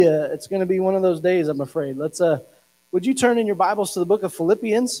It's going to be one of those days, I'm afraid. Would you turn in your Bibles to the book of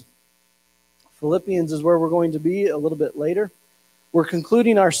Philippians? Philippians is where we're going to be a little bit later. We're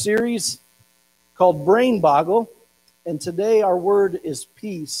concluding our series called Brain Boggle, and today our word is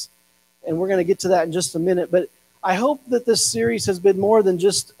peace. And we're going to get to that in just a minute. But I hope that this series has been more than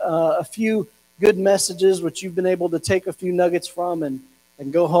just a few good messages, which you've been able to take a few nuggets from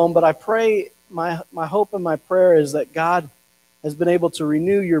and go home. But I pray, my hope and my prayer is that God has been able to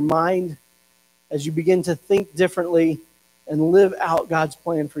renew your mind as you begin to think differently and live out God's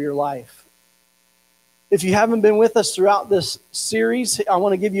plan for your life. If you haven't been with us throughout this series, I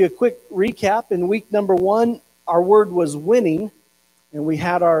want to give you a quick recap. In week number 1, our word was winning, and we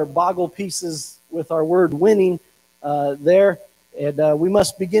had our boggle pieces with our word winning there. And we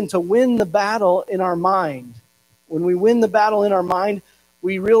must begin to win the battle in our mind. When we win the battle in our mind,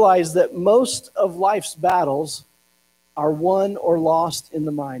 we realize that most of life's battles are won or lost in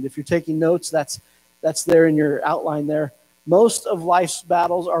the mind. If you're taking notes, that's there in your outline there. Most of life's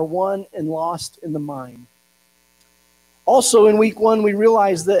battles are won and lost in the mind. Also, in week 1, we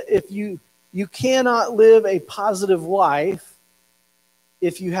realized that if you cannot live a positive life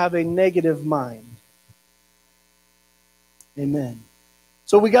if you have a negative mind. Amen.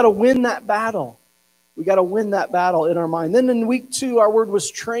 So we got to win that battle. We got to win that battle in our mind. Then in week 2, our word was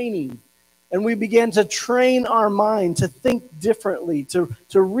training. And we began to train our mind to think differently, to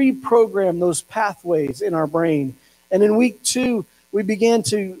reprogram those pathways in our brain. And in week 2, we began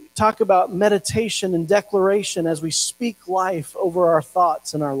to talk about meditation and declaration as we speak life over our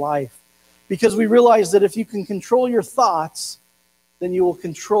thoughts and our life. Because we realize that if you can control your thoughts, then you will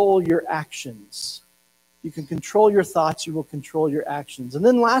control your actions. You can control your thoughts, you will control your actions. And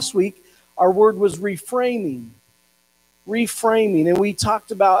then last week, our word was reframing. Reframing, and we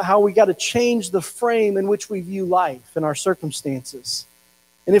talked about how we got to change the frame in which we view life and our circumstances.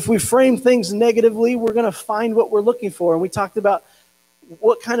 And if we frame things negatively, we're going to find what we're looking for. And we talked about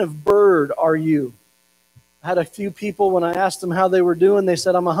what kind of bird are you? I had a few people, when I asked them how they were doing, they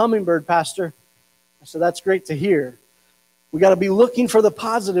said, "I'm a hummingbird, Pastor." I said, "That's great to hear." We got to be looking for the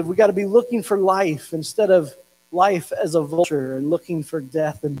positive. We got to be looking for life instead of life as a vulture and looking for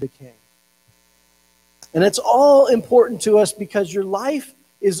death and decay. And it's all important to us because your life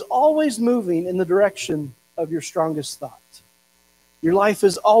is always moving in the direction of your strongest thought. Your life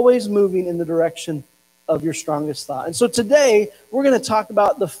is always moving in the direction of your strongest thought. And so today, we're going to talk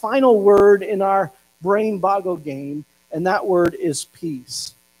about the final word in our brain boggle game, and that word is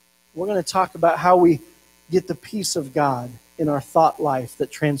peace. We're going to talk about how we get the peace of God in our thought life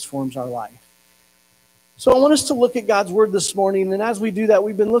that transforms our life. So I want us to look at God's word this morning, and as we do that,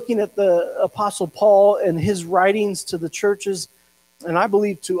 we've been looking at the Apostle Paul and his writings to the churches, and I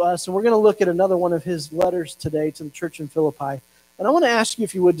believe to us, and we're going to look at another one of his letters today to the church in Philippi. And I want to ask you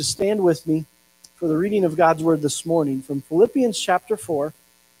if you would to stand with me for the reading of God's word this morning from Philippians chapter 4.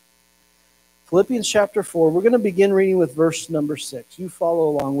 Philippians chapter 4, we're going to begin reading with verse number 6. You follow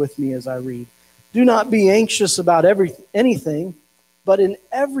along with me as I read. "Do not be anxious about anything, but in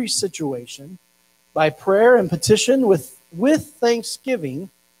every situation, by prayer and petition with thanksgiving,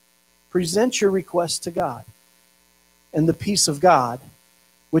 present your requests to God. And the peace of God,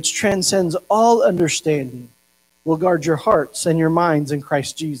 which transcends all understanding, will guard your hearts and your minds in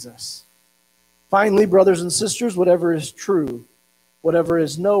Christ Jesus. Finally, brothers and sisters, whatever is true, whatever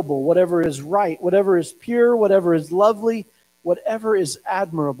is noble, whatever is right, whatever is pure, whatever is lovely, whatever is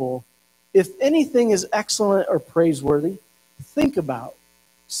admirable, if anything is excellent or praiseworthy, think about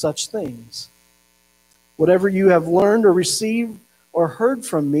such things. Whatever you have learned or received or heard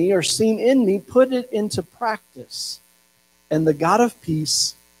from me or seen in me, put it into practice, and the God of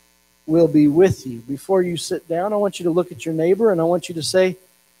peace will be with you." Before you sit down, I want you to look at your neighbor, and I want you to say,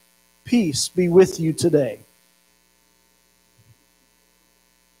 "Peace be with you today."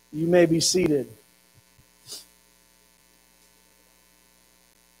 You may be seated.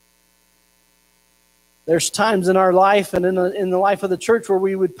 There's times in our life and in the life of the church where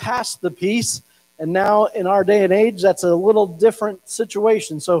we would pass the peace. And now in our day and age, that's a little different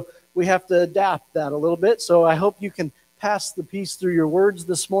situation. So we have to adapt that a little bit. So I hope you can pass the peace through your words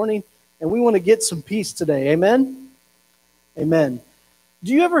this morning. And we want to get some peace today. Amen? Amen.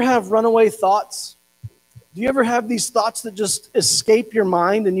 Do you ever have runaway thoughts? Do you ever have these thoughts that just escape your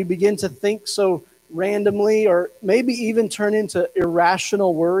mind and you begin to think so randomly or maybe even turn into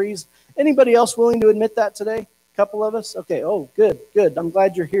irrational worries? Anybody else willing to admit that today? A couple of us? Okay, oh, good. I'm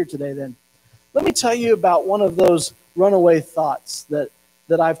glad you're here today then. Let me tell you about one of those runaway thoughts that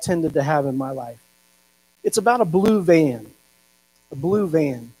I've tended to have in my life. It's about a blue van,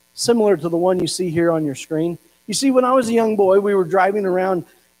 similar to the one you see here on your screen. You see, when I was a young boy, we were driving around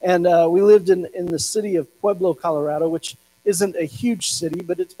And we lived in the city of Pueblo, Colorado, which isn't a huge city,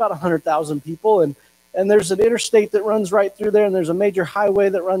 but it's about 100,000 people. And there's an interstate that runs right through there, and there's a major highway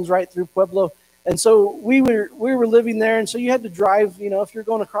that runs right through Pueblo. And so we were living there, and so you had to drive. If you're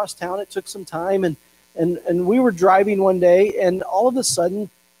going across town, it took some time. And we were driving one day, and all of a sudden,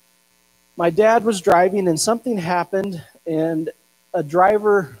 my dad was driving, and something happened, and a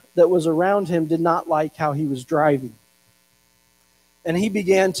driver that was around him did not like how he was driving. And he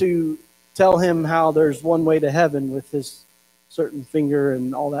began to tell him how there's one way to heaven with his certain finger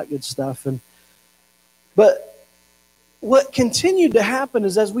and all that good stuff. But what continued to happen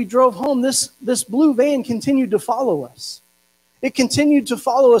is as we drove home, this blue van continued to follow us. It continued to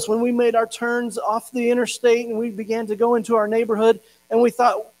follow us when we made our turns off the interstate and we began to go into our neighborhood, and we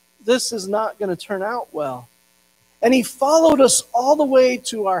thought, this is not going to turn out well. And he followed us all the way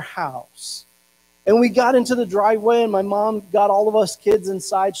to our house. And we got into the driveway, and my mom got all of us kids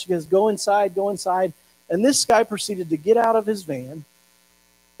inside. She goes, go inside, go inside. And this guy proceeded to get out of his van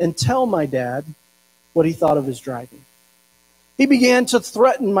and tell my dad what he thought of his driving. He began to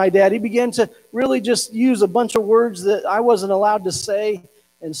threaten my dad. He began to really just use a bunch of words that I wasn't allowed to say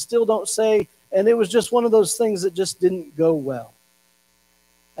and still don't say. And it was just one of those things that just didn't go well.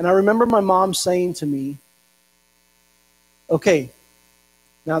 And I remember my mom saying to me, okay,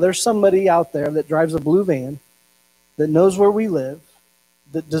 now there's somebody out there that drives a blue van, that knows where we live,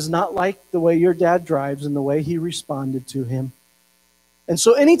 that does not like the way your dad drives and the way he responded to him. And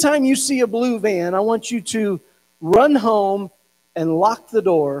so anytime you see a blue van, I want you to run home and lock the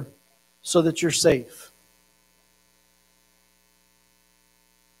door so that you're safe.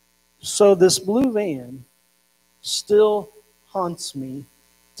 So this blue van still haunts me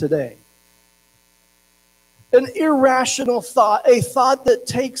today. An irrational thought, a thought that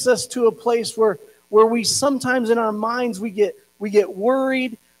takes us to a place where we sometimes in our minds we get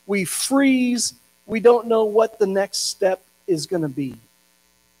worried, we freeze, we don't know what the next step is going to be.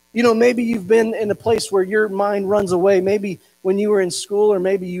 Maybe you've been in a place where your mind runs away. Maybe when you were in school, or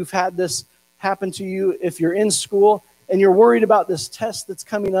maybe you've had this happen to you if you're in school and you're worried about this test that's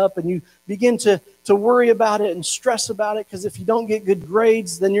coming up, and you begin to worry about it and stress about it, because if you don't get good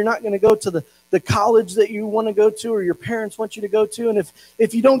grades, then you're not going to go to the college that you want to go to or your parents want you to go to. And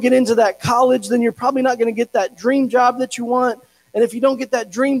if you don't get into that college, then you're probably not going to get that dream job that you want. And if you don't get that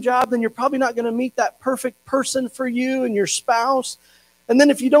dream job, then you're probably not going to meet that perfect person for you and your spouse. And then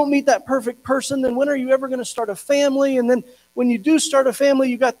if you don't meet that perfect person, then when are you ever going to start a family? And then when you do start a family,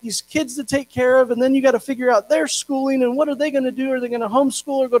 you got these kids to take care of, and then you got to figure out their schooling and what are they going to do? Are they going to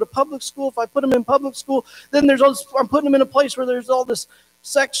homeschool or go to public school? If I put them in public school, then I'm putting them in a place where there's all this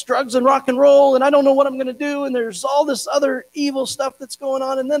sex, drugs, and rock and roll, and I don't know what I'm going to do, and there's all this other evil stuff that's going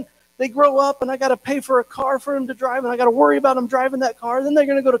on. And then they grow up, and I got to pay for a car for them to drive, and I got to worry about them driving that car. Then they're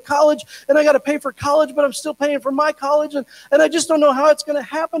going to go to college, and I got to pay for college, but I'm still paying for my college, and I just don't know how it's going to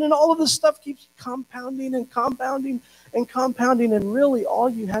happen. And all of this stuff keeps compounding and compounding and compounding, and really all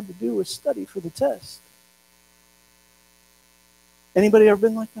you had to do was study for the test. Anybody ever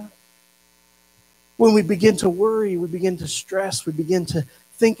been like that? When we begin to worry, we begin to stress, we begin to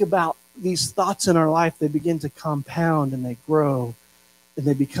think about these thoughts in our life, they begin to compound and they grow, and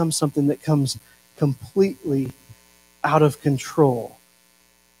they become something that comes completely out of control.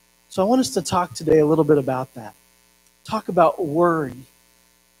 So I want us to talk today a little bit about that. Talk about worry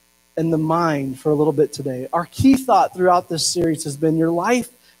and the mind for a little bit today. Our key thought throughout this series has been your life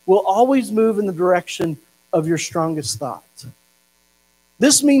will always move in the direction of your strongest thought.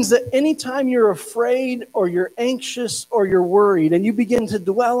 This means that anytime you're afraid or you're anxious or you're worried and you begin to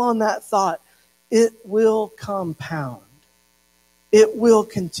dwell on that thought, it will compound. It will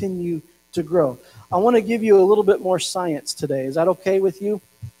continue to grow. I want to give you a little bit more science today. Is that okay with you?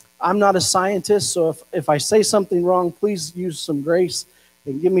 I'm not a scientist, so if I say something wrong, please use some grace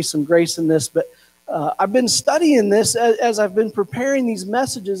and give me some grace in this. But I've been studying this as I've been preparing these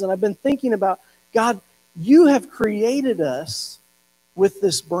messages, and I've been thinking about, God, you have created us with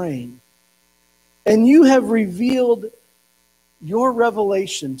this brain, and you have revealed your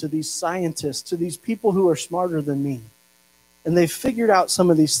revelation to these scientists, to these people who are smarter than me. And they've figured out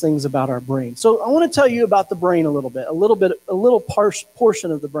some of these things about our brain. So I want to tell you about the brain a little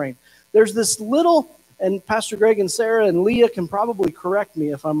portion of the brain. There's this little, and Pastor Greg and Sarah and Leah can probably correct me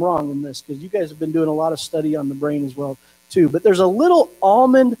if I'm wrong in this, because you guys have been doing a lot of study on the brain as well too. But there's a little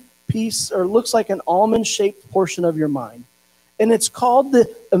almond piece, or looks like an almond-shaped portion of your mind. And it's called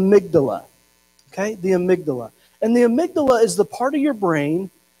the amygdala. Okay, the amygdala. And the amygdala is the part of your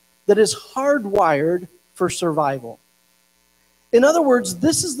brain that is hardwired for survival. In other words,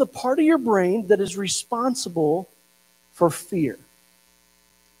 this is the part of your brain that is responsible for fear.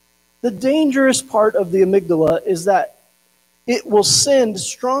 The dangerous part of the amygdala is that it will send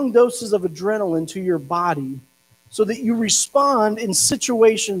strong doses of adrenaline to your body so that you respond in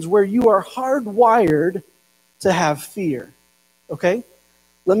situations where you are hardwired to have fear. Okay?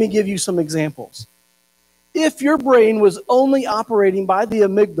 Let me give you some examples. If your brain was only operating by the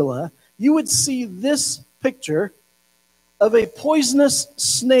amygdala, you would see this picture of a poisonous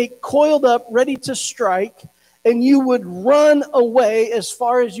snake coiled up, ready to strike, and you would run away as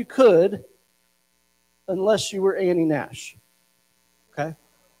far as you could unless you were Annie Nash. Okay?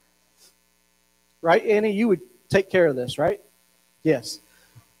 Right, Annie? You would take care of this, right? Yes.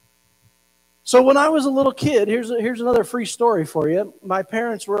 So when I was a little kid, here's another free story for you. My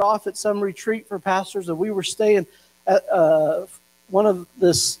parents were off at some retreat for pastors, and we were staying at one of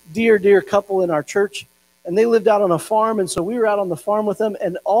this dear couple in our church, and they lived out on a farm, and so we were out on the farm with them,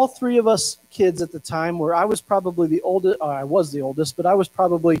 and all three of us kids at the time were, I was probably the oldest, I was the oldest, but I was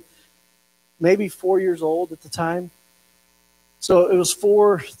probably maybe 4 years old at the time. So it was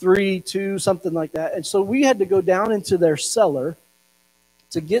 4, 3, 2, something like that. And so we had to go down into their cellar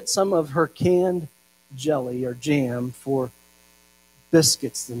to get some of her canned jelly or jam for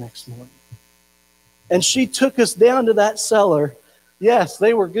biscuits the next morning. And she took us down to that cellar. Yes,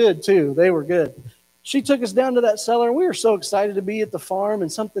 they were good too. They were good. She took us down to that cellar, and we were so excited to be at the farm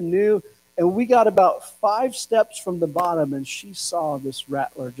and something new. And we got about 5 steps from the bottom, and she saw this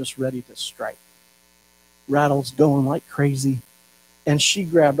rattler just ready to strike. Rattles going like crazy. And she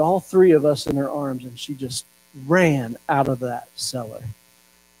grabbed all 3 of us in her arms, and she just ran out of that cellar.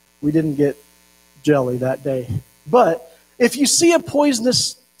 We didn't get jelly that day. But if you see a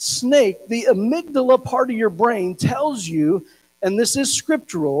poisonous snake, the amygdala part of your brain tells you, and this is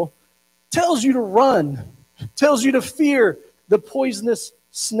scriptural, tells you to run, tells you to fear the poisonous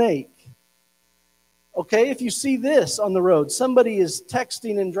snake. Okay, if you see this on the road, somebody is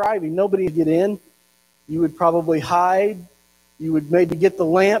texting and driving, nobody would get in. You would probably hide. You would maybe get the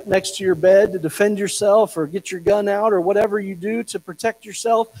lamp next to your bed to defend yourself, or get your gun out, or whatever you do to protect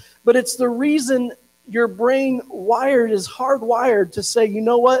yourself. But it's the reason your brain is hardwired to say, you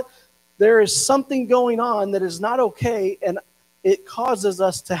know what? There is something going on that is not okay, and it causes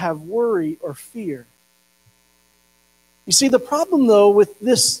us to have worry or fear. You see, the problem, though, with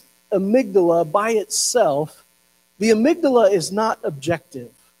this amygdala by itself, the amygdala is not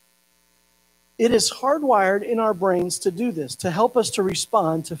objective. It is hardwired in our brains to do this, to help us to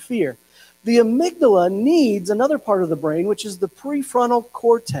respond to fear. The amygdala needs another part of the brain, which is the prefrontal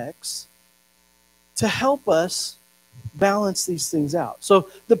cortex, to help us balance these things out. So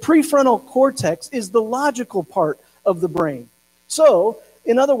the prefrontal cortex is the logical part of the brain. So,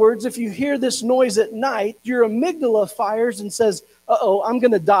 in other words, if you hear this noise at night, your amygdala fires and says, uh-oh, I'm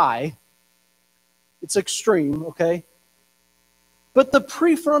going to die. It's extreme, okay? But the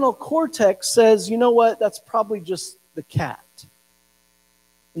prefrontal cortex says, you know what, that's probably just the cat.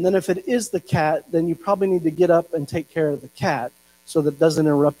 And then if it is the cat, then you probably need to get up and take care of the cat so that it doesn't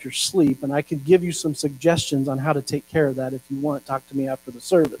interrupt your sleep. And I can give you some suggestions on how to take care of that if you want. Talk to me after the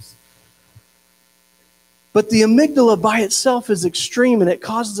service. But the amygdala by itself is extreme, and it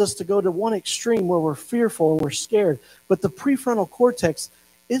causes us to go to one extreme where we're fearful and we're scared. But the prefrontal cortex,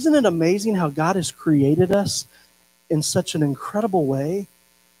 isn't it amazing how God has created us in such an incredible way,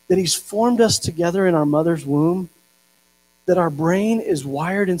 that He's formed us together in our mother's womb, that our brain is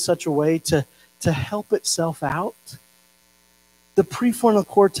wired in such a way to help itself out? The prefrontal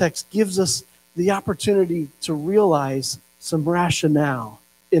cortex gives us the opportunity to realize some rationale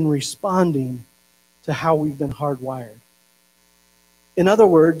in responding to how we've been hardwired. In other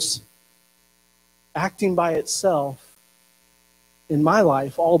words, acting by itself, in my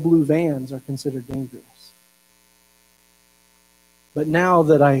life, all blue vans are considered dangerous. But now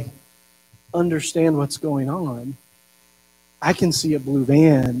that I understand what's going on, I can see a blue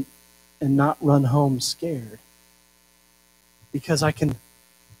van and not run home scared, because I can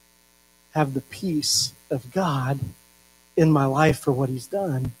have the peace of God in my life for what He's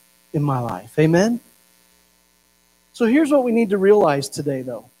done in my life. Amen? So here's what we need to realize today,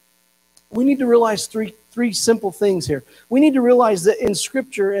 though. We need to realize three simple things here. We need to realize that in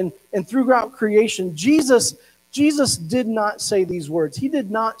Scripture and throughout creation, Jesus did not say these words. He did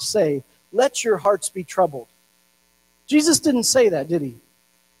not say, "Let your hearts be troubled." Jesus didn't say that, did He?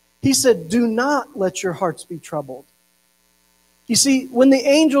 He said, "Do not let your hearts be troubled." You see, when the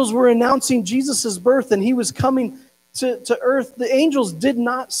angels were announcing Jesus' birth and He was coming to earth, the angels did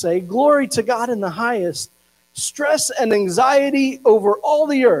not say, "Glory to God in the highest, stress and anxiety over all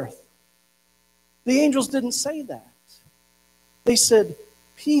the earth." The angels didn't say that. They said,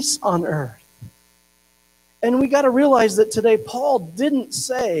 "Peace on earth." And we got to realize that today Paul didn't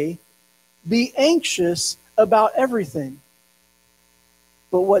say Be anxious about everything.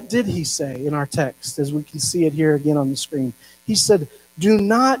 But what did he say in our text, as we can see it here again on the screen? He said, do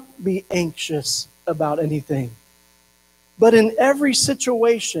not be anxious about anything. But in every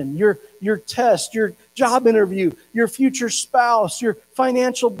situation, your test, your job interview, your future spouse, your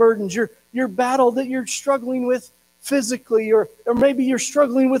financial burdens, your battle that you're struggling with physically, or maybe you're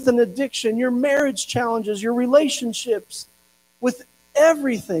struggling with an addiction, your marriage challenges, your relationships, with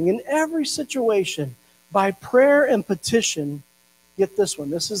everything, in every situation, by prayer and petition, get this one.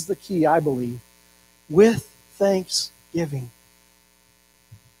 This is the key, I believe. With thanksgiving,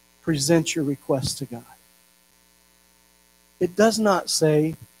 present your request to God. It does not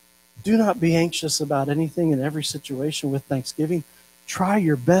say, do not be anxious about anything in every situation with thanksgiving. Try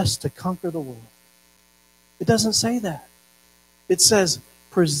your best to conquer the world. It doesn't say that. It says,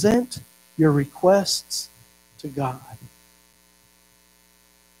 present your requests to God.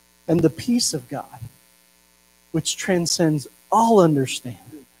 And the peace of God, which transcends all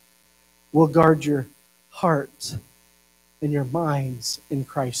understanding, will guard your heart and your minds in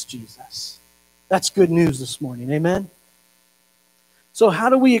Christ Jesus. That's good news this morning. Amen? So how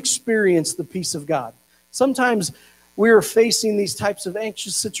do we experience the peace of God? Sometimes we're facing these types of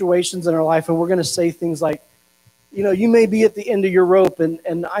anxious situations in our life, and we're going to say things like, you may be at the end of your rope,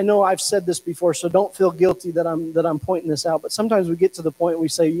 and I know I've said this before, so don't feel guilty that I'm pointing this out, but sometimes we get to the point we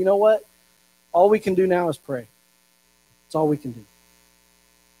say, you know what? All we can do now is pray. It's all we can do.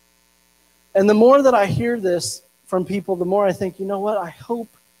 And the more that I hear this from people, the more I think, you know what? I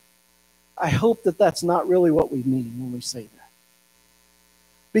hope that that's not really what we mean when we say that.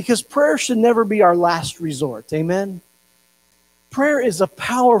 Because prayer should never be our last resort. Amen? Prayer is a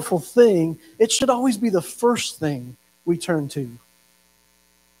powerful thing. It should always be the first thing we turn to.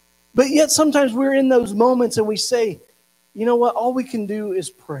 But yet sometimes we're in those moments and we say, you know what? All we can do is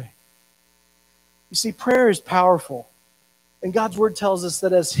pray. You see, prayer is powerful. And God's word tells us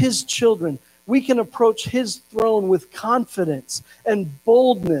that as His children, we can approach His throne with confidence and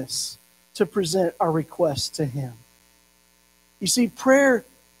boldness to present our requests to Him. You see, prayer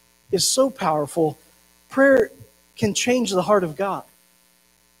is so powerful. Prayer can change the heart of God.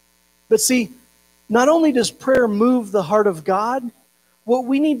 But see, not only does prayer move the heart of God, what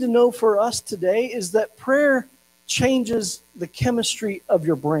we need to know for us today is that prayer changes the chemistry of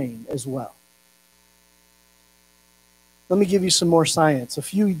your brain as well. Let me give you some more science. A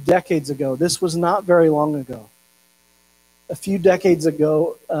few decades ago, this was not very long ago. A few decades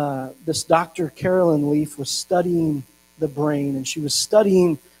ago, this Dr. Carolyn Leaf was studying the brain, and she was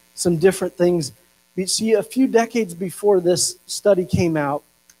studying some different things. You see, a few decades before this study came out,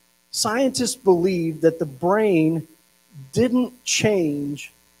 scientists believed that the brain didn't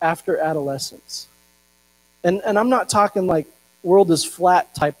change after adolescence. And I'm not talking like world is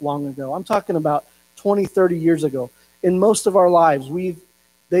flat type long ago. I'm talking about 20, 30 years ago. In most of our lives,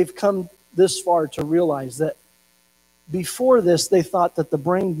 they've come this far to realize that before this, they thought that the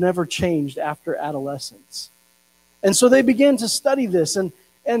brain never changed after adolescence. And so they began to study this, and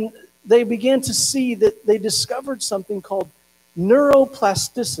they began to see that they discovered something called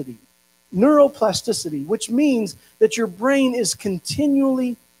neuroplasticity. Neuroplasticity, which means that your brain is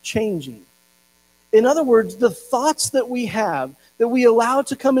continually changing. In other words, the thoughts that we have, that we allow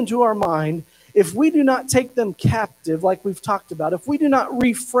to come into our mind, if we do not take them captive, like we've talked about, if we do not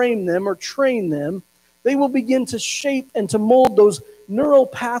reframe them or train them, they will begin to shape and to mold those neural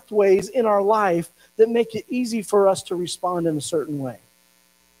pathways in our life that make it easy for us to respond in a certain way.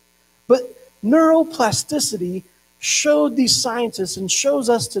 But neuroplasticity showed these scientists and shows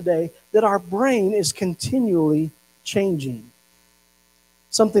us today that our brain is continually changing.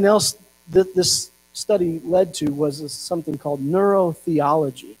 Something else that this study led to was something called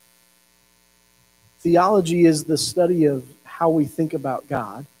neurotheology. Theology is the study of how we think about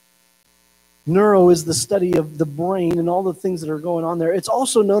God. Neuro is the study of the brain and all the things that are going on there. It's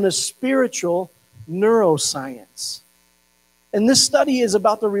also known as spiritual neuroscience. And this study is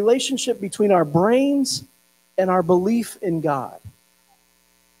about the relationship between our brains and our belief in God.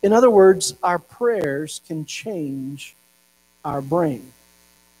 In other words, our prayers can change our brain.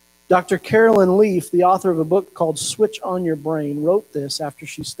 Dr. Carolyn Leaf, the author of a book called Switch on Your Brain, wrote this after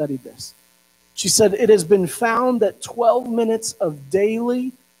she studied this. She said, it has been found that 12 minutes of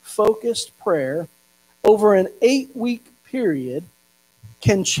daily focused prayer over an 8-week period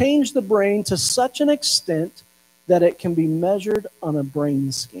can change the brain to such an extent that it can be measured on a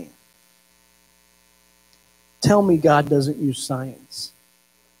brain scan. Tell me God doesn't use science.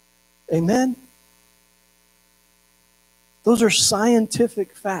 Amen? Those are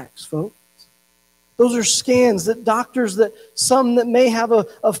scientific facts, folks. Those are scans that doctors, that some that may have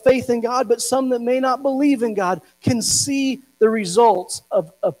a faith in God, but some that may not believe in God, can see the results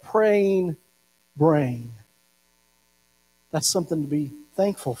of a praying brain. That's something to be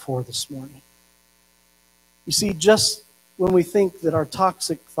thankful for this morning. You see, just when we think that our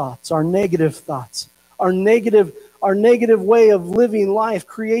toxic thoughts, our negative thoughts, our negative way of living life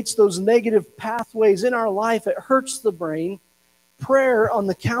creates those negative pathways in our life, it hurts the brain. Prayer on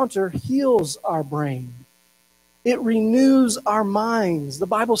the counter heals our brain. It renews our minds. The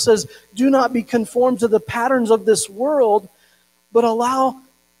Bible says, do not be conformed to the patterns of this world, but allow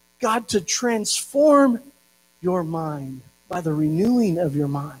God to transform your mind by the renewing of your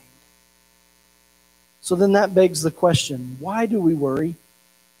mind. So then that begs the question, why do we worry?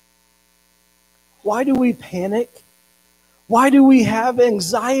 Why do we panic? Why do we have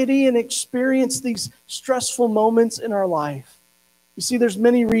anxiety and experience these stressful moments in our life? You see, there's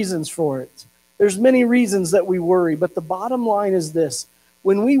many reasons for it. There's many reasons that we worry, but the bottom line is this.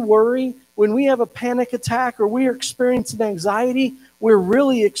 When we worry, when we have a panic attack or we are experiencing anxiety, we're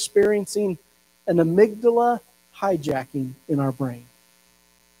really experiencing an amygdala hijacking in our brain.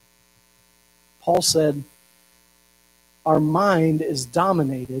 Paul said, our mind is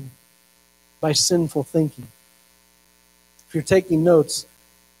dominated by sinful thinking. If you're taking notes,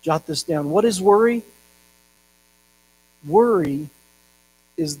 jot this down. What is worry? Worry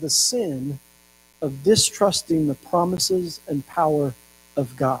is the sin of distrusting the promises and power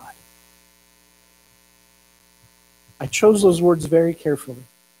of God. I chose those words very carefully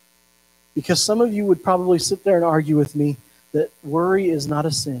because some of you would probably sit there and argue with me that worry is not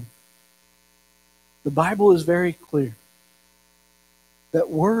a sin. The Bible is very clear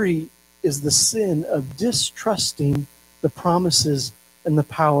that worry is the sin of distrusting the promises and the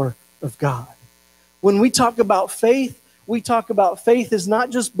power of God. When we talk about faith, we talk about faith is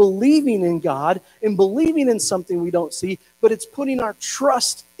not just believing in God and believing in something we don't see, but it's putting our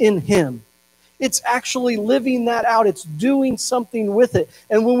trust in Him. It's actually living that out. It's doing something with it.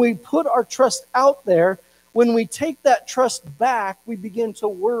 And when we put our trust out there, when we take that trust back, we begin to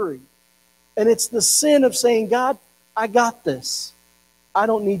worry. And it's the sin of saying, God, I got this. I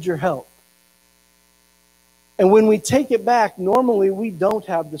don't need your help. And when we take it back, normally we don't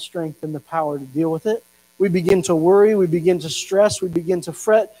have the strength and the power to deal with it. We begin to worry, we begin to stress, we begin to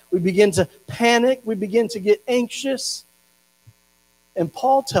fret, we begin to panic, we begin to get anxious. And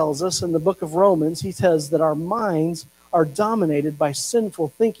Paul tells us in the book of Romans, he says that our minds are dominated by sinful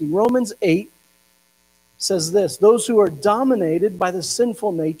thinking. Romans 8 says this, those who are dominated by the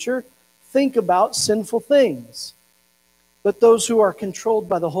sinful nature think about sinful things. But those who are controlled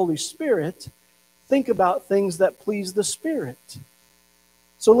by the Holy Spirit think about things that please the Spirit.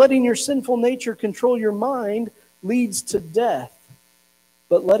 So letting your sinful nature control your mind leads to death.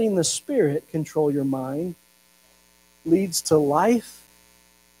 But letting the Spirit control your mind leads to life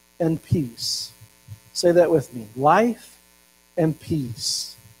and peace. Say that with me. Life and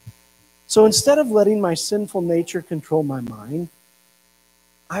peace. So instead of letting my sinful nature control my mind,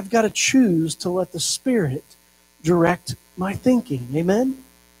 I've got to choose to let the Spirit direct my thinking. Amen?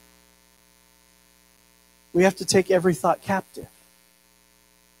 We have to take every thought captive.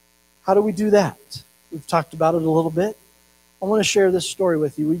 How do we do that? We've talked about it a little bit. I want to share this story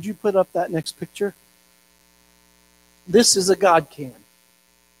with you. Would you put up that next picture? This is a God can.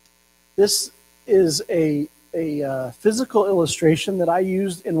 This is a physical illustration that I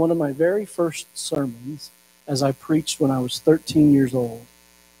used in one of my very first sermons as I preached when I was 13 years old.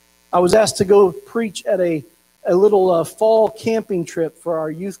 I was asked to go preach at a little fall camping trip for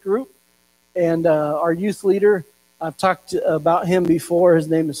our youth group. And our youth leader, I've talked about him before. His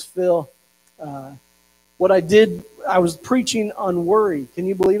name is Phil. What I did, I was preaching on worry. Can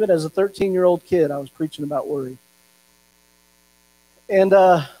you believe it? As a 13-year-old kid, I was preaching about worry. And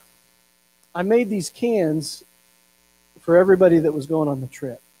I made these cans for everybody that was going on the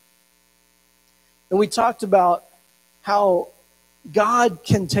trip. And we talked about how God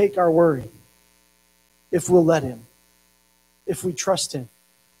can take our worry if we'll let Him, if we trust Him.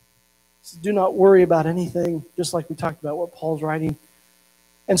 So do not worry about anything, just like we talked about what Paul's writing.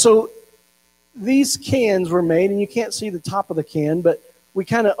 And so these cans were made, and you can't see the top of the can, but we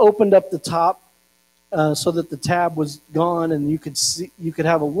kind of opened up the top so that the tab was gone, and you could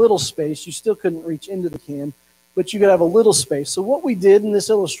have a little space. You still couldn't reach into the can, but you could have a little space. So what we did in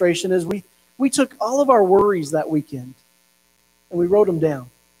this illustration is we took all of our worries that weekend, and we wrote them down.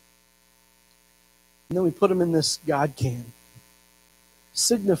 And then we put them in this God can,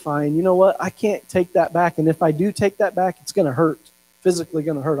 signifying, you know what, I can't take that back, and if I do take that back, it's going to hurt, physically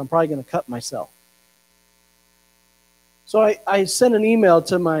going to hurt. I'm probably going to cut myself. So I sent an email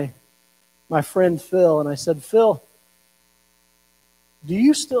to my my friend Phil, and I said, Phil, do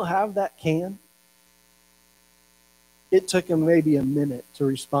you still have that can? It took him maybe a minute to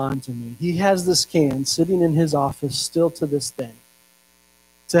respond to me. He has this can sitting in his office still to this day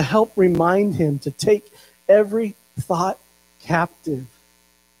to help remind him to take every thought captive.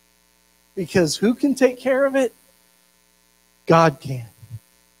 Because who can take care of it? God can.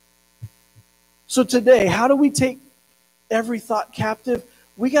 So today, how do we take every thought captive?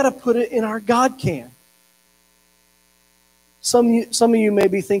 We got to put it in our God can. Some of you may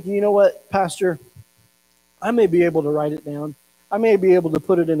be thinking, you know what, Pastor, I may be able to write it down. I may be able to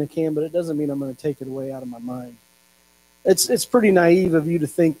put it in a can, but it doesn't mean I'm going to take it away out of my mind. It's pretty naive of you to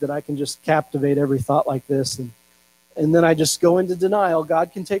think that I can just captivate every thought like this and then I just go into denial.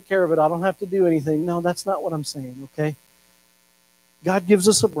 God can take care of it. I don't have to do anything. No, that's not what I'm saying, okay? God gives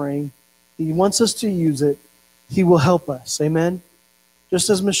us a brain. He wants us to use it. He will help us. Amen? Just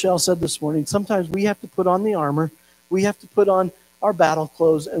as Michelle said this morning, sometimes we have to put on the armor. We have to put on our battle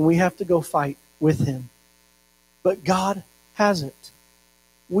clothes, and we have to go fight with Him. But God has it.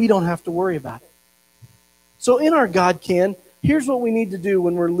 We don't have to worry about it. So in our God can, here's what we need to do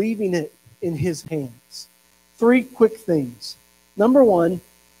when we're leaving it in His hands. 3 quick things. Number 1,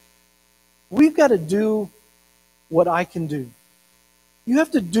 we've got to do what I can do. You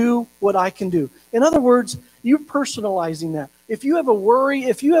have to do what I can do. In other words, you're personalizing that. If you have a worry,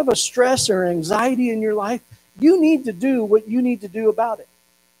 if you have a stress or anxiety in your life, you need to do what you need to do about it,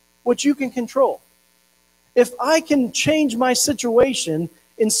 what you can control. If I can change my situation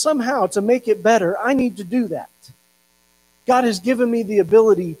and somehow to make it better, I need to do that. God has given me the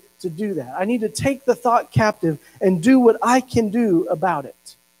ability to do that. I need to take the thought captive and do what I can do about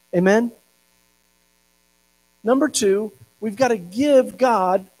it. Amen? Number 2, we've got to give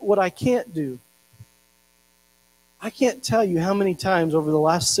God what I can't do. I can't tell you how many times over the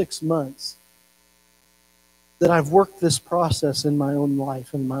last 6 months that I've worked this process in my own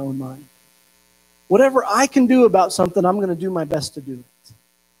life, in my own mind. Whatever I can do about something, I'm going to do my best to do it.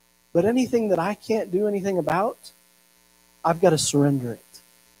 But anything that I can't do anything about, I've got to surrender it.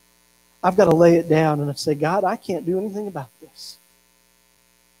 I've got to lay it down and say, God, I can't do anything about this.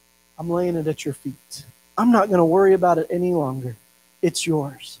 I'm laying it at your feet. I'm not going to worry about it any longer. It's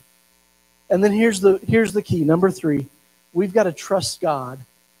yours. And then here's the key. Number 3, we've got to trust God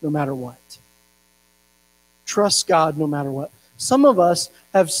no matter what. Trust God no matter what. Some of us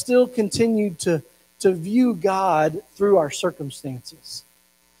have still continued to view God through our circumstances.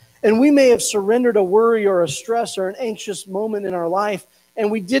 And we may have surrendered a worry or a stress or an anxious moment in our life,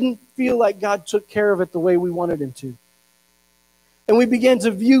 and we didn't feel like God took care of it the way we wanted Him to. And we began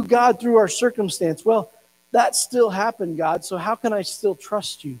to view God through our circumstance. Well, that still happened, God, so how can I still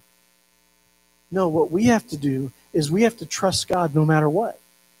trust you? No, what we have to do is we have to trust God no matter what.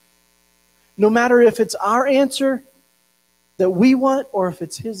 No matter if it's our answer that we want or if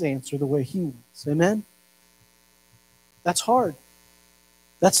it's His answer the way He wants. Amen? That's hard.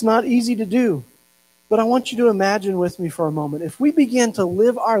 That's not easy to do. But I want you to imagine with me for a moment. If we begin to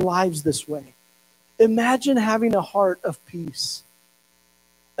live our lives this way, imagine having a heart of peace.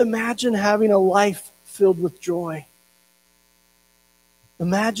 Imagine having a life filled with joy.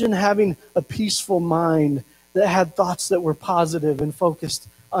 Imagine having a peaceful mind that had thoughts that were positive and focused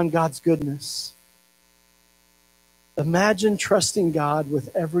on God's goodness. Imagine trusting God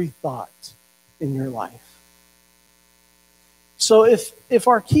with every thought in your life. So if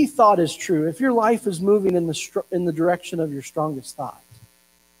our key thought is true, if your life is moving in the direction of your strongest thought,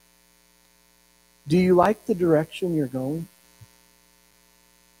 do you like the direction you're going?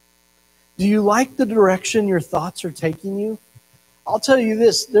 Do you like the direction your thoughts are taking you? I'll tell you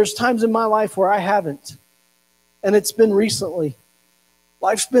this, there's times in my life where I haven't, and it's been recently.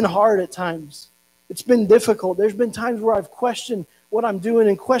 Life's been hard at times. It's been difficult. There's been times where I've questioned what I'm doing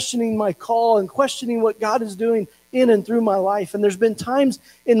and questioning my call and questioning what God is doing in and through my life. And there's been times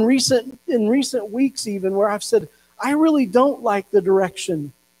in recent weeks even where I've said, I really don't like the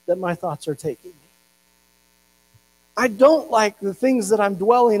direction that my thoughts are taking me. I don't like the things that I'm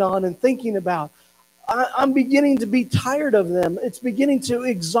dwelling on and thinking about. I'm beginning to be tired of them. It's beginning to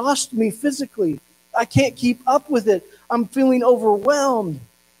exhaust me physically. I can't keep up with it. I'm feeling overwhelmed.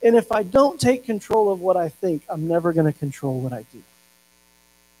 And if I don't take control of what I think, I'm never going to control what I do.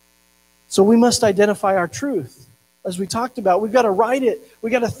 So we must identify our truth. As we talked about, we've got to write it.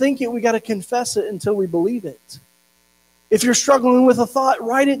 We've got to think it. We've got to confess it until we believe it. If you're struggling with a thought,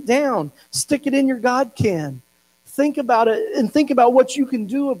 write it down. Stick it in your God can. Think about it and think about what you can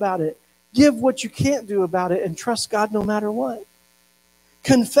do about it. Give what you can't do about it and trust God no matter what.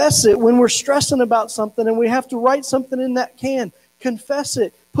 Confess it when we're stressing about something and we have to write something in that can. Confess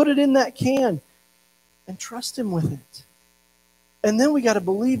it. Put it in that can and trust him with it. And then we got to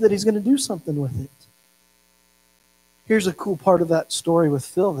believe that he's going to do something with it. Here's a cool part of that story with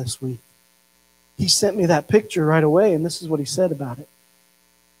Phil this week. He sent me that picture right away, and this is what he said about it.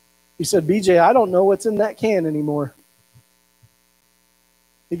 He said, BJ, I don't know what's in that can anymore.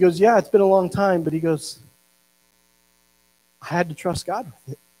 He goes, yeah, it's been a long time, but he goes, I had to trust God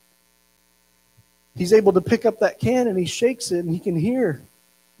with it. He's able to pick up that can and he shakes it and he can hear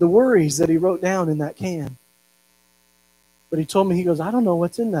the worries that he wrote down in that can. But he told me, he goes, I don't know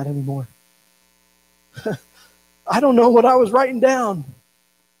what's in that anymore. I don't know what I was writing down,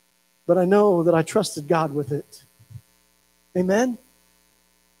 but I know that I trusted God with it. Amen?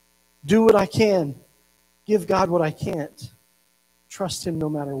 Do what I can. Give God what I can't. Trust him no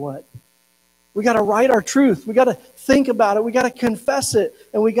matter what. We got to write our truth. We got to think about it. We got to confess it.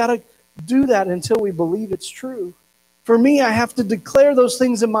 And we got to do that until we believe it's true. For me, I have to declare those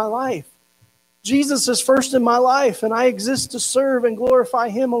things in my life. Jesus is first in my life, and I exist to serve and glorify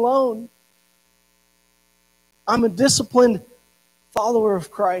him alone. I'm a disciplined follower of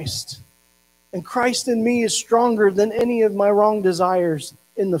Christ, and Christ in me is stronger than any of my wrong desires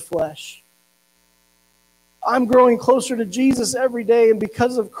in the flesh. I'm growing closer to Jesus every day, and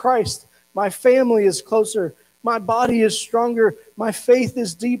because of Christ, my family is closer, my body is stronger, my faith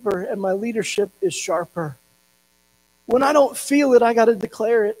is deeper, and my leadership is sharper. When I don't feel it, I got to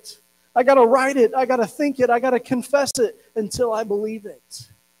declare it. I got to write it. I got to think it. I got to confess it until I believe it.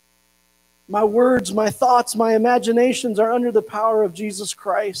 My words, my thoughts, my imaginations are under the power of Jesus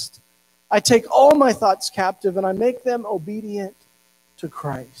Christ. I take all my thoughts captive and I make them obedient to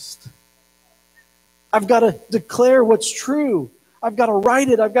Christ. I've got to declare what's true. I've got to write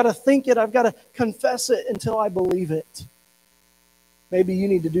it. I've got to think it. I've got to confess it until I believe it. Maybe you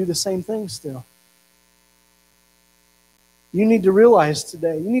need to do the same thing still. You need to realize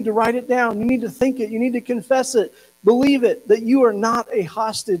today, you need to write it down, you need to think it, you need to confess it, believe it, that you are not a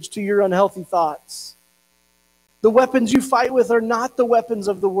hostage to your unhealthy thoughts. The weapons you fight with are not the weapons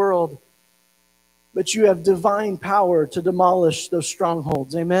of the world, but you have divine power to demolish those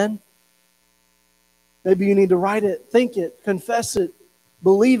strongholds. Amen? Maybe you need to write it, think it, confess it,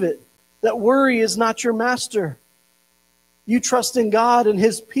 believe it, that worry is not your master. You trust in God and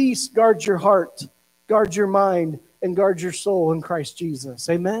his peace guards your heart, guards your mind, and guard your soul in Christ Jesus.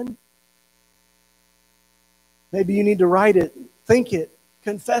 Amen? Maybe you need to write it, think it,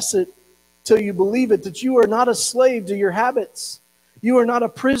 confess it, till you believe it, that you are not a slave to your habits. You are not a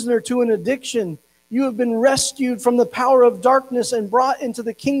prisoner to an addiction. You have been rescued from the power of darkness and brought into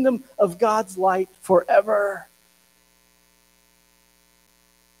the kingdom of God's light forever.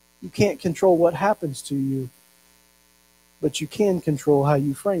 You can't control what happens to you, but you can control how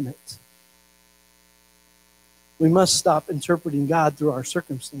you frame it. We must stop interpreting God through our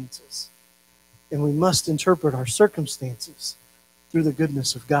circumstances. And we must interpret our circumstances through the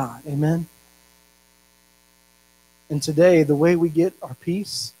goodness of God. Amen? And today, the way we get our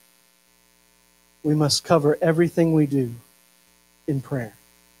peace, we must cover everything we do in prayer.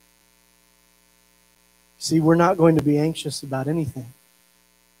 See, we're not going to be anxious about anything.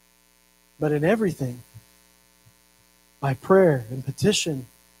 But in everything, by prayer and petition,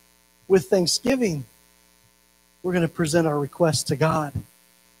 with thanksgiving, we're going to present our requests to God,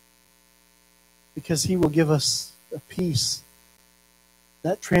 because he will give us a peace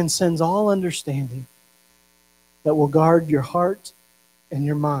that transcends all understanding, that will guard your heart and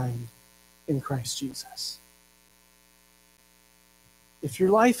your mind in Christ Jesus. If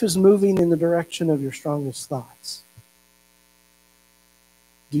your life is moving in the direction of your strongest thoughts,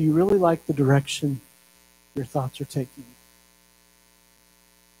 do you really like the direction your thoughts are taking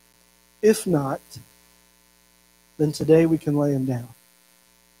you? If not, then today we can lay them down.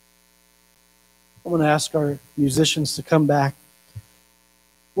 I'm going to ask our musicians to come back.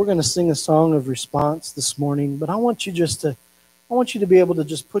 We're going to sing a song of response this morning, but I want you to be able to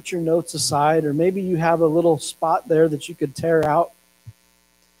just put your notes aside, or maybe you have a little spot there that you could tear out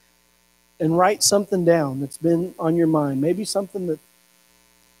and write something down that's been on your mind. Maybe something that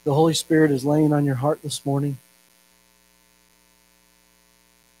the Holy Spirit is laying on your heart this morning.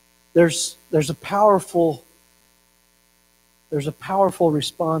 There's a powerful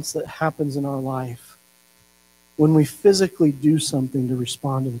response that happens in our life when we physically do something to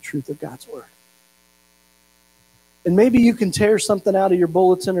respond to the truth of God's Word. And maybe you can tear something out of your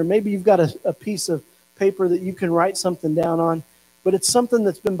bulletin, or maybe you've got a piece of paper that you can write something down on, but it's something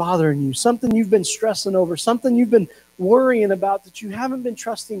that's been bothering you, something you've been stressing over, something you've been worrying about that you haven't been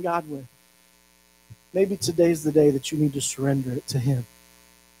trusting God with. Maybe today's the day that you need to surrender it to Him.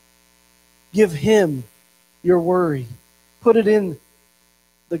 Give Him your worry. Put it in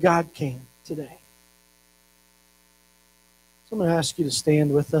the God can today. So I'm going to ask you to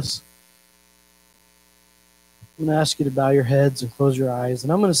stand with us. I'm going to ask you to bow your heads and close your eyes.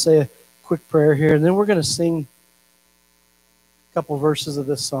 And I'm going to say a quick prayer here, and then we're going to sing a couple verses of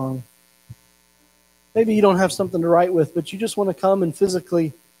this song. Maybe you don't have something to write with, but you just want to come and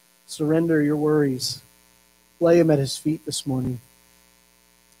physically surrender your worries. Lay them at His feet this morning.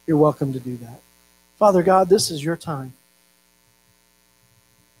 You're welcome to do that. Father God, this is your time.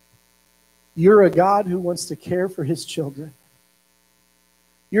 You're a God who wants to care for His children.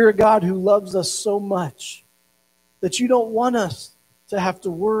 You're a God who loves us so much that you don't want us to have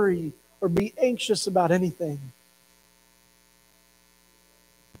to worry or be anxious about anything.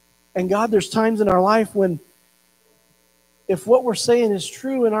 And God, there's times in our life when if what we're saying is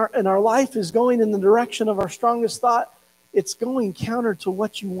true and our life is going in the direction of our strongest thought, it's going counter to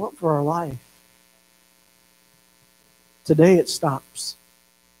what you want for our life. Today it stops.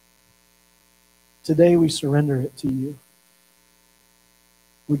 Today we surrender it to you.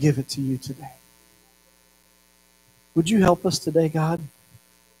 We give it to you today. Would you help us today, God,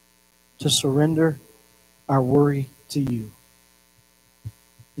 to surrender our worry to you?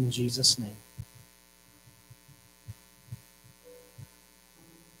 In Jesus' name.